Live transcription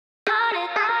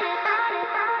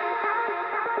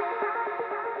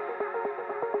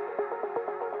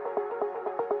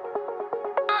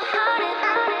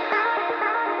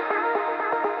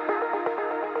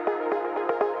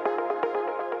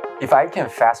If I can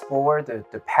fast forward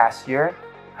the past year,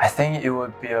 I think it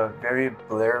would be a very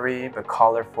blurry but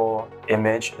colorful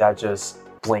image that just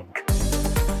blink.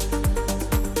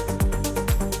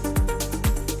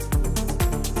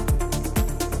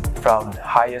 From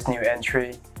highest new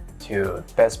entry to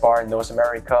best bar in North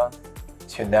America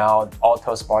to now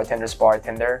Altos Bartenders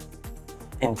Bartender.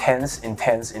 Intense,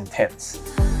 intense, intense.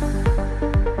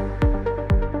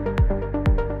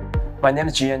 My name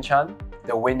is Jian Chan,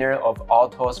 the winner of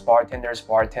Altos Bartenders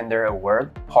Bartender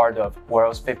Award, part of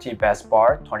World's 50 Best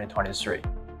Bar 2023.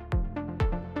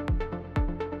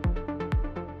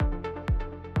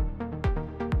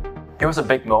 It was a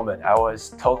big moment. I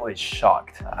was totally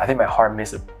shocked. I think my heart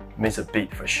missed a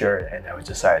beat for sure, and I was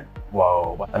just like,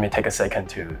 whoa, let me take a second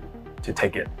to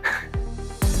take it.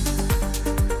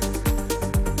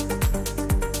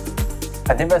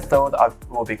 I never thought I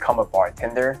would become a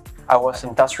bartender. I was an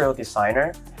industrial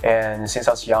designer, and since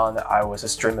I was young, I was a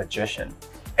street magician.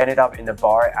 Ended up in the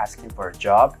bar asking for a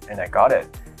job, and I got it,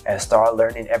 and started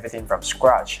learning everything from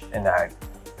scratch. And I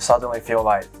suddenly feel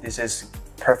like this is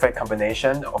perfect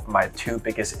combination of my two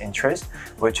biggest interests,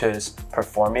 which is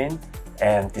performing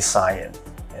and design,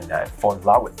 and I fall in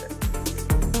love with it.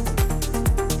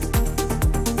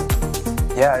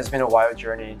 Yeah, it's been a wild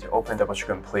journey to open Double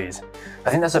Sugar & Please. I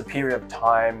think that's a period of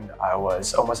time I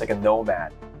was almost like a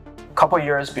nomad. A couple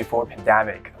years before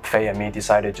pandemic, Faye and me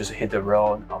decided just to hit the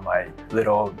road on my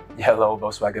little yellow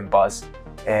Volkswagen bus.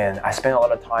 And I spent a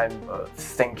lot of time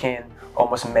thinking,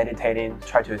 almost meditating,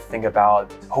 trying to think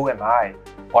about who am I,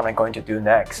 what am I going to do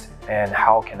next, and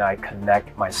how can I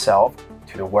connect myself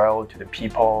to the world, to the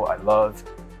people I love,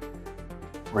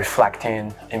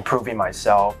 reflecting, improving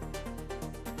myself.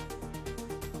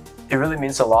 It really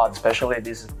means a lot, especially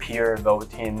this peer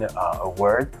voting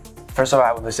award. First of all,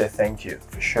 I want to say thank you,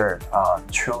 for sure.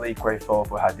 Truly grateful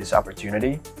for having this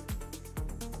opportunity.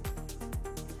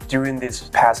 During these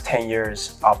past 10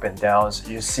 years, up and downs,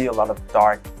 you see a lot of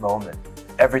dark moments.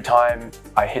 Every time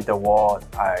I hit the wall,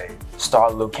 I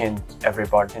start looking at every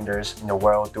bartenders in the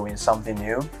world doing something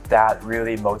new. That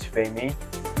really motivates me.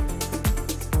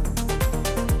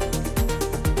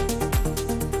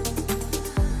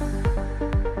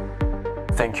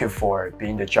 Thank you for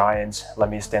being the giants. Let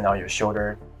me stand on your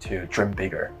shoulder to dream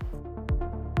bigger.